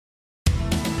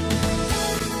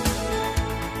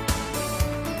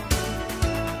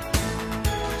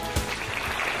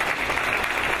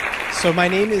So my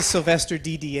name is Sylvester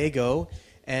D. Diego,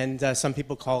 and some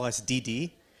people call us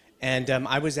DD. And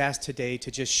I was asked today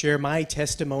to just share my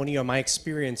testimony or my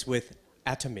experience with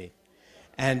Atomy.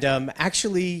 And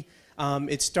actually,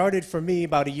 it started for me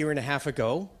about 1.5 years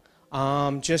ago.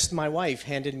 Just my wife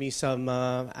handed me some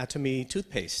Atomy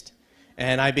toothpaste.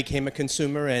 And I became a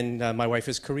consumer, and my wife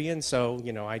is Korean, so,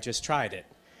 you know, I just tried it.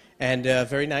 And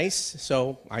very nice,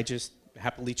 so I just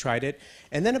happily tried it.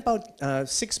 And then about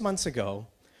 6 months ago,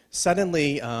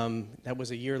 suddenly, that was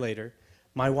 1 year later,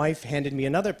 my wife handed me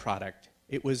another product.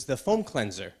 It was the foam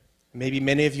cleanser. Maybe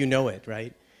many of you know it,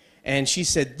 right? And she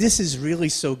said, "This is really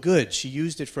so good." She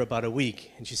used it for about a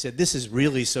week. And she said, "This is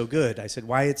really so good." I said,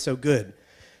 "Why it's so good?"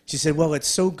 She said, "Well, it's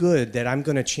so good that I'm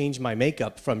going to change my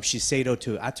makeup from Shiseido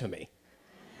to Atomy."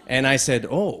 And I said,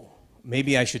 "Oh,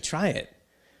 maybe I should try it."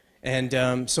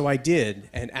 And so I did.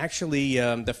 And actually,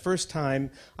 the first time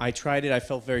I tried it, I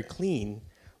felt very clean,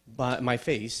 but my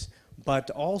face.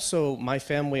 But also, my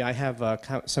family, I have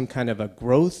some kind of a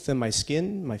growth in my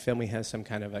skin. My family has some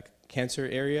kind of a cancer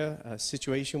area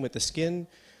situation with the skin.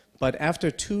 But after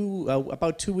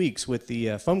about 2 weeks with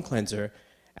the foam cleanser,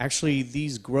 actually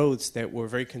these growths that were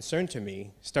very concerned to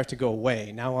me start to go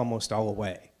away, now almost all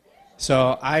away.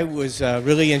 So I was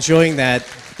really enjoying that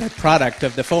product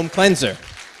of the foam cleanser.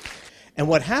 And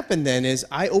what happened then is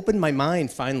I opened my mind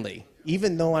finally.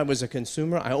 Even though I was a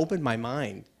consumer, I opened my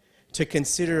mind to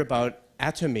consider about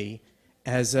Atomy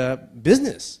as a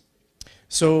business.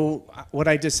 So what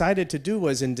I decided to do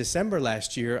was in December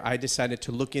last year, I decided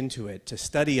to look into it, to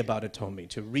study about Atomy,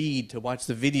 to read, to watch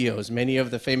the videos. Many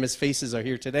of the famous faces are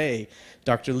here today,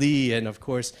 Dr. Lee and of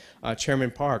course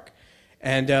Chairman Park.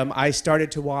 And I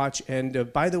started to watch,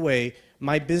 and by the way,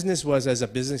 my business was as a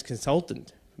business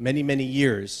consultant many, many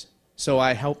years. So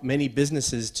I helped many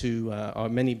businesses or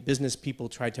many business people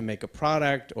try to make a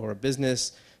product or a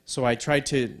business. So I tried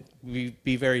to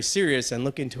be very serious and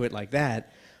look into it like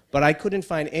that. But I couldn't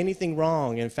find anything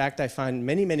wrong. In fact, I found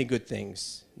many, many good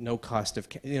things. No cost of,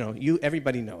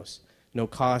 everybody knows. No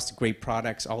cost, great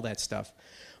products, all that stuff.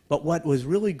 But what was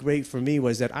really great for me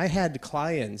was that I had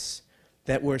clients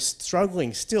that were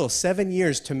struggling still 7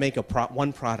 years to make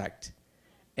one product.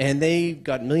 And they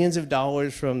got millions of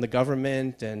dollars from the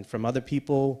government and from other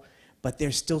people, but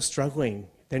they're still struggling.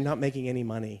 They're not making any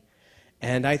money.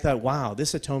 And I thought, wow,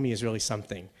 this Atomy is really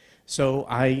something. So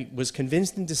I was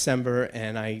convinced in December,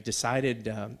 and I decided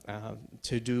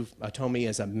to do Atomy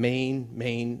as a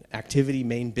main activity,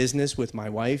 main business with my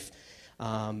wife,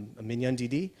 Minyeon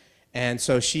Didi. And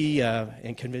so she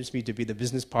convinced me to be the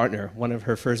business partner, one of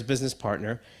her first business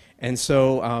partner. And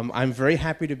so I'm very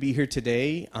happy to be here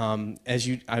today.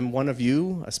 I'm one of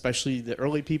you, especially the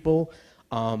early people.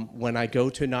 When I go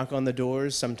to knock on the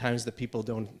doors, sometimes the people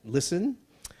don't listen.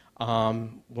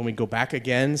 When we go back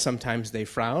again, sometimes they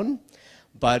frown.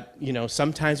 But,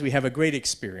 sometimes we have a great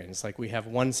experience. Like we have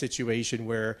one situation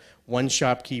where one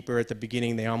shopkeeper at the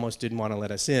beginning, they almost didn't want to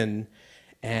let us in.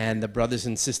 And the brothers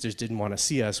and sisters didn't want to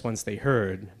see us once they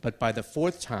heard. But by the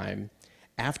 4th time,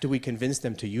 after we convinced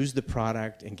them to use the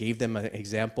product and gave them an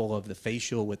example of the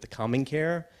facial with the calming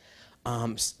care,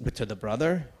 to the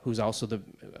brother, who's also the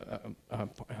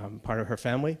part of her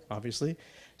family, obviously.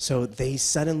 So they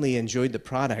suddenly enjoyed the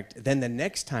product. Then the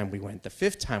next time we went, the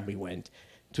 5th time we went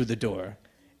to the door,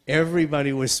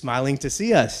 everybody was smiling to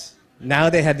see us.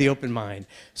 Now they had the open mind.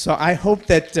 So I hope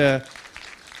that,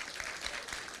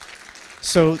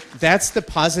 so that's the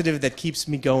positive that keeps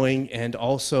me going, and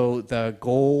also the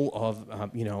goal of,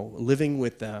 living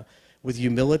with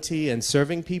humility and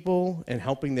serving people and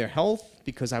helping their health,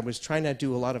 because I was trying to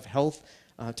do a lot of health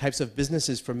types of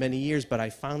businesses for many years, but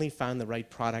I finally found the right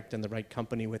product and the right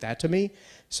company with Atomy.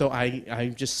 So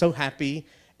I'm just so happy,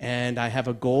 and I have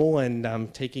a goal, and I'm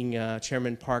taking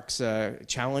Chairman Park's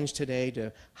challenge today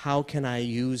to how can I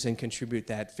use and contribute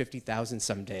that 50,000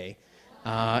 someday,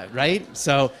 right?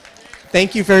 So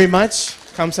thank you very much.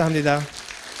 감사합니다.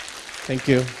 Thank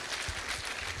you.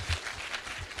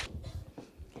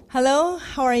 Hello,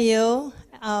 how are you?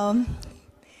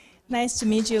 Nice to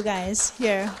meet you guys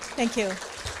here. Thank you.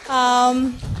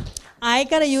 I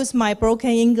gotta use my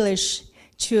broken English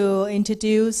to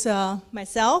introduce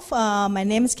myself. My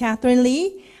name is Catherine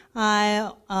Lee.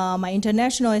 My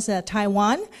international is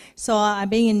Taiwan. So I've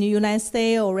been in the United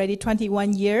States already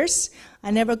 21 years.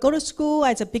 I never go to school.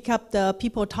 I just pick up the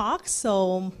people talk.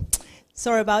 So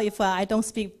sorry about if I don't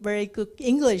speak very good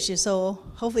English. So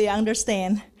hopefully you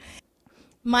understand.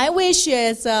 My wish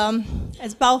is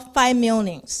about 5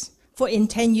 million in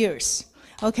 10 years.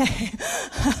 Okay.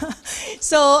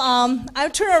 So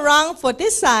I'll turn around for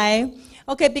this side.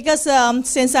 Okay, because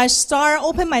since I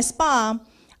opened my spa,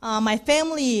 my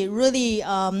family really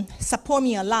support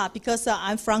me a lot because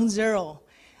I'm from zero,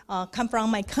 come from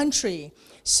my country.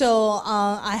 So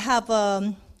I have,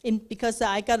 because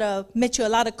I got to mature a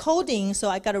lot of coding, so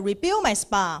I got to rebuild my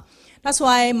spa. That's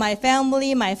why my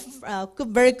family, my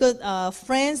very good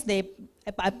friends,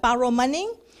 I borrow money.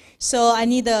 So I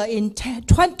need, in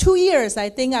 2 years, I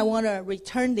think I want to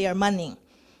return their money.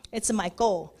 It's my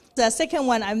goal. The second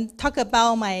one, I'm talking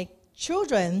about my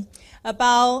children,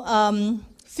 about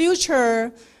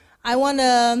future. I want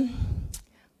to,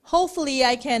 hopefully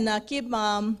I can give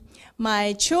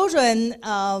my children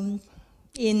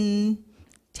in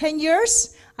 10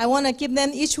 years. I want to give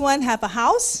them, each one have a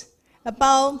house,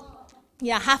 about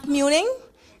 $500,000.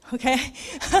 Okay,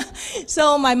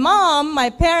 so my mom, my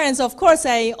parents, of course,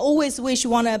 I always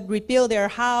want to rebuild their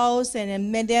house and then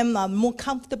make them more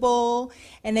comfortable.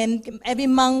 And then every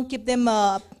month give them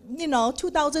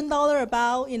 $2,000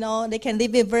 about, they can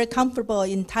live it very comfortable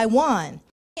in Taiwan.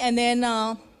 And then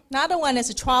another one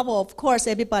is travel. Of course,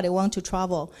 everybody wants to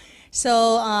travel.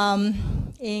 So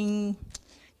in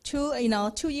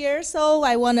 2 years, so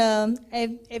I want to,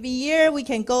 every year we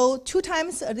can go 2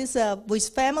 times with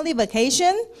family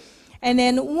vacation. And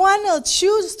then 1 or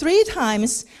 2, 3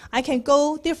 times I can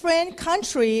go different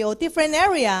country or different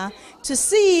area to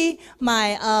see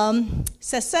my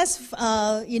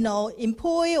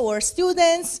employee or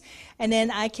students. And then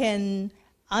I can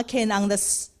on the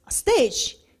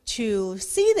stage to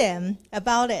see them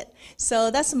about it.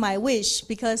 So that's my wish,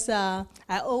 because I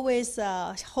always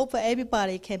hope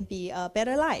everybody can be a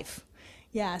better life.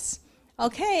 Yes.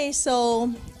 Okay,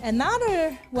 so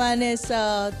another one is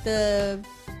the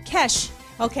cash.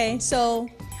 Okay, so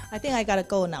I think I gotta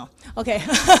go now. Okay.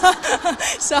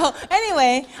 So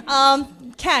anyway,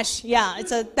 cash,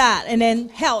 it's that. And then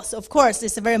health, of course,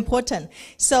 is very important.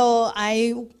 So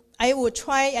I will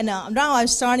try, and now I'm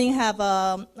starting to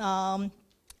have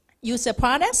use the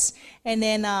products, and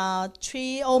then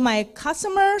treat all my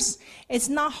customers. It's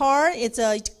not hard. It's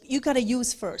you gotta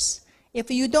use first.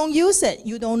 If you don't use it,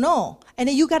 you don't know. And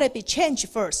then you gotta be changed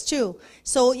first too.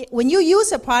 So when you use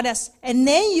the products, and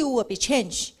then you will be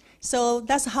changed. So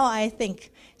that's how I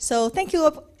think. So thank you,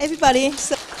 everybody.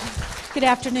 Good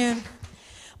afternoon.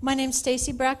 My name's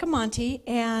Stacy Bracamonte,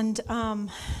 and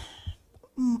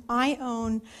I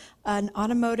own an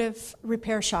automotive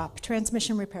repair shop,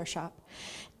 transmission repair shop.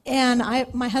 And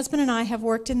my husband and I have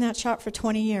worked in that shop for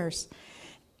 20 years.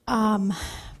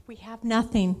 We have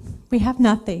nothing. We have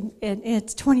nothing. And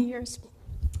it's 20 years.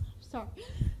 Sorry.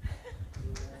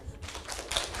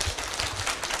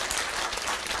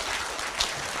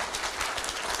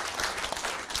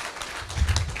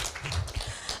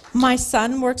 My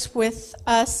son works with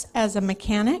us as a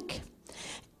mechanic,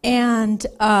 and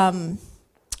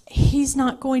he's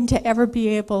not going to ever be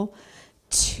able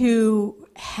to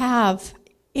have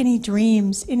any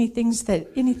dreams, anything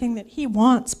that he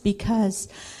wants, because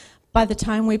by the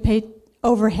time we pay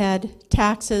overhead,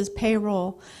 taxes,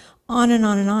 payroll, on and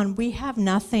on and on, we have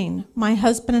nothing. My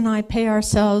husband and I pay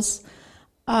ourselves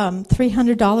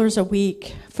 $300 a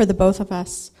week for the both of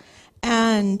us.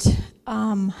 And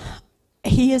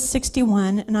he is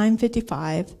 61 and I'm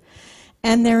 55.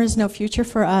 And there is no future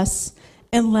for us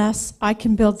unless I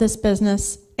can build this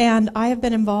business. And I have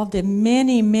been involved in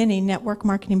many, many network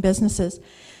marketing businesses.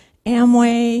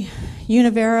 Amway,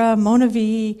 Univera,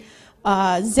 Monavi,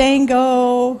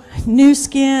 Zango, New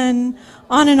Skin,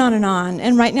 on and on and on.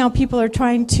 And right now people are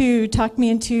trying to talk me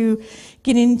into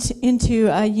getting into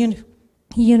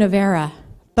Univera.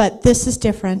 But this is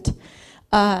different.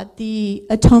 The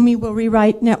Atomy will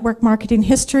rewrite network marketing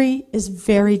history is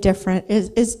very different,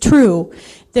 is true.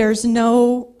 There's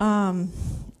no,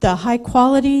 the high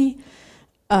quality,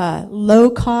 low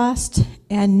cost,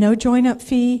 and no join-up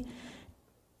fee.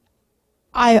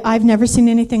 I've never seen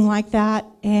anything like that,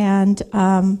 and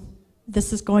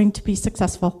this is going to be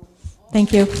successful.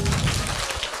 Thank you.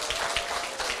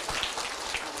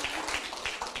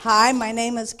 Hi, my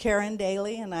name is Karen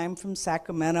Daly, and I'm from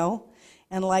Sacramento.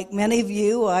 And like many of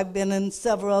you, I've been in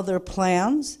several other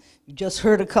plans. You just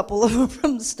heard a couple of them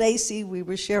from Stacy, we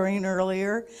were sharing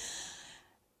earlier.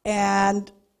 And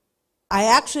I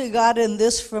actually got in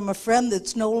this from a friend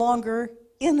that's no longer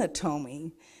in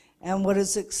Atomy. And what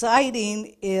is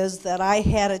exciting is that I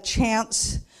had a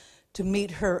chance to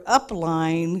meet her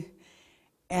upline,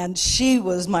 and she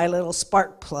was my little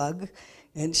spark plug.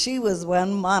 And she was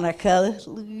one, Monica,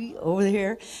 over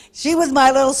here. She was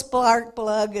my little spark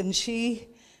plug, and she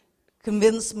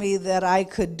convinced me that I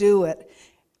could do it.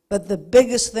 But the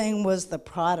biggest thing was the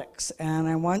products. And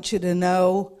I want you to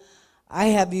know I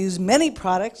have used many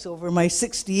products over my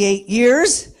 68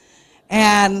 years.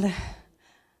 And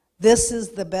This is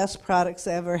the best products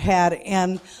I ever had.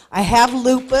 And I have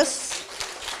lupus.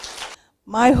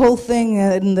 My whole thing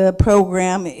in the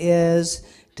program is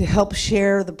to help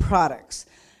share the products.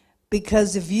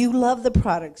 Because if you love the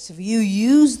products, if you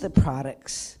use the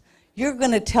products, you're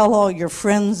going to tell all your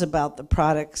friends about the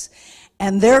products,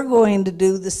 and they're going to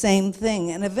do the same thing.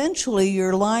 And eventually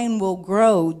your line will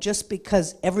grow just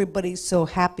because everybody's so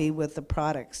happy with the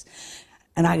products.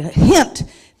 And I hint,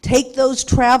 take those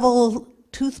travel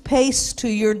toothpaste to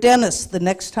your dentist the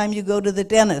next time you go to the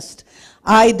dentist.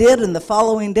 I did, and the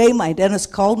following day my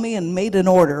dentist called me and made an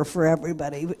order for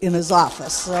everybody in his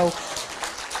office. So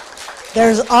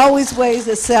there's always ways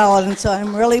to sell it, and so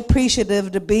I'm really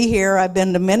appreciative to be here. I've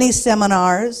been to many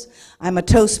seminars. I'm a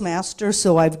Toastmaster,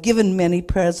 so I've given many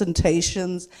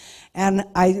presentations, and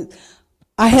I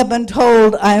have been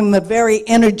told I'm a very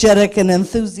energetic and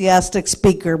enthusiastic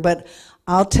speaker, but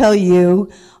I'll tell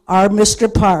you, our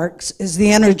Mr. Parks is the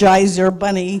Energizer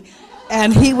Bunny,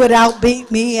 and he would outbeat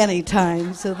me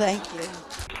anytime, so thank you.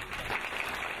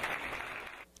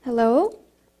 Hello.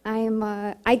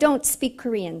 I don't speak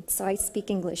Korean, so I speak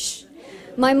English.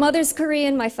 My mother's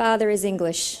Korean, my father is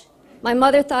English. My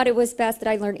mother thought it was best that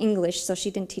I learn English, so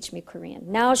she didn't teach me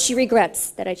Korean. Now she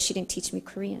regrets that she didn't teach me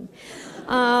Korean.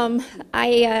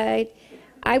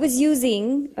 I was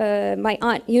using, my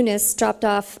aunt Eunice dropped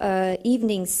off an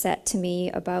evening set to me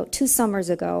about 2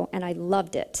 summers ago, and I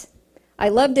loved it. I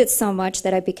loved it so much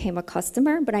that I became a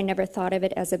customer, but I never thought of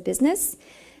it as a business.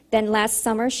 Then last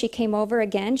summer, she came over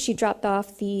again. She dropped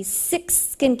off the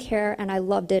 6 skincare, and I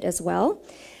loved it as well.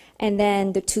 And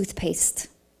then the toothpaste.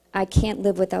 I can't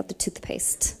live without the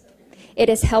toothpaste. It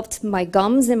has helped my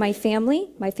gums in my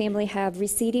family. My family have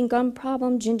receding gum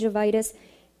problem, gingivitis.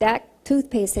 That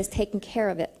toothpaste has taken care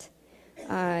of it.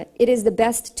 It is the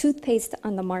best toothpaste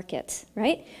on the market,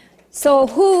 right? So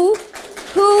who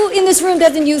in this room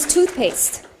doesn't use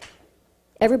toothpaste?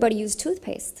 Everybody uses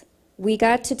toothpaste. We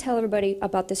got to tell everybody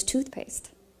about this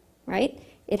toothpaste, right?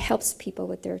 It helps people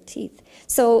with their teeth.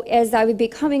 So as I was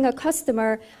becoming a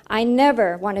customer, I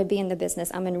never wanted to be in the business.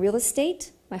 I'm in real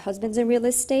estate. My husband's in real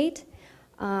estate.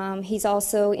 He's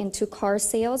also into car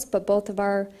sales, but both of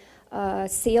our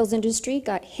sales industry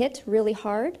got hit really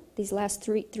hard these last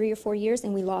three or 4 years,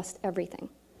 and we lost everything.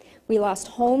 We lost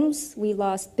homes, we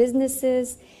lost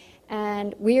businesses,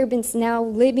 and we have been now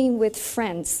living with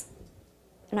friends.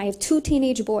 And I have 2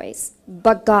 teenage boys,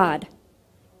 but God,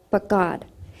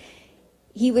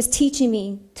 He was teaching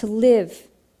me to live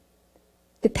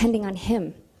depending on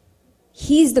Him.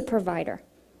 He's the provider.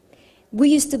 We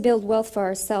used to build wealth for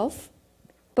ourselves,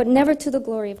 but never to the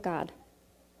glory of God.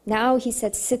 Now He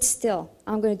said, sit still.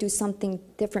 I'm going to do something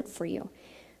different for you.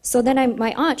 So then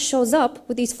my aunt shows up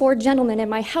with these 4 gentlemen in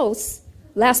my house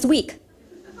last week.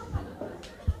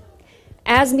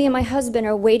 As me and my husband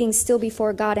are waiting still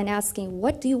before God and asking,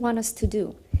 what do you want us to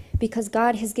do? Because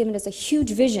God has given us a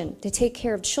huge vision to take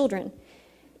care of children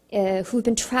who've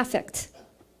been trafficked,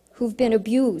 who've been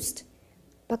abused.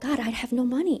 But God, I have no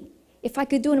money. If I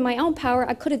could do it in my own power,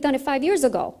 I could have done it 5 years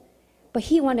ago. But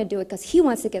He wanted to do it because He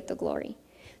wants to get the glory.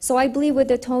 So I believe with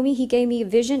Atomy, He gave me a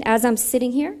vision as I'm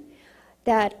sitting here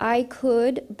that I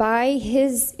could, by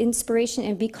His inspiration,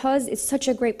 and because it's such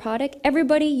a great product,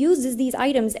 everybody uses these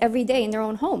items every day in their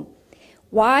own home.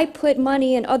 Why put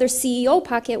money in other CEO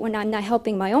pocket when I'm not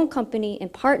helping my own company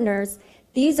and partners?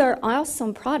 These are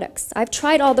awesome products. I've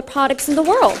tried all the products in the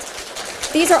world.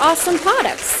 These are awesome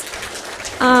products.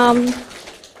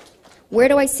 Where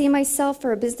do I see myself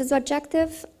for a business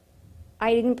objective?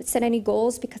 I didn't set any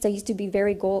goals because I used to be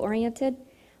very goal-oriented.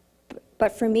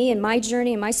 But for me, in my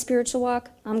journey, in my spiritual walk,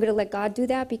 I'm going to let God do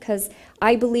that because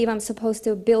I believe I'm supposed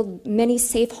to build many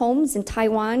safe homes in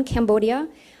Taiwan, Cambodia.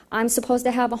 I'm supposed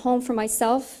to have a home for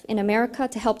myself in America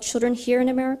to help children here in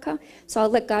America. So I'll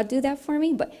let God do that for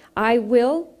me. But I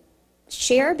will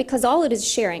share because all it is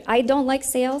sharing. I don't like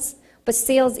sales, but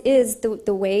sales is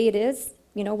the way it is.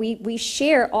 You know, we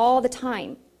share all the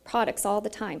time, products all the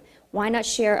time. Why not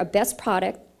share a best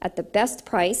product at the best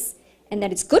price and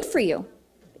that it's good for you?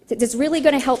 It's really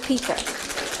going to help people.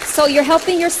 So you're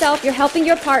helping yourself, you're helping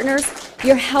your partners,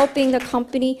 you're helping the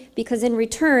company because in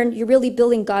return, you're really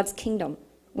building God's kingdom.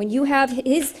 When you have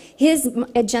His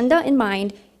agenda in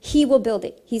mind, He will build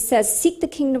it. He says, seek the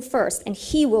kingdom first, and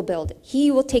He will build it.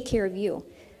 He will take care of you.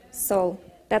 So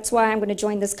that's why I'm going to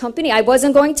join this company. I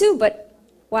wasn't going to, but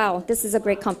wow, this is a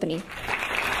great company.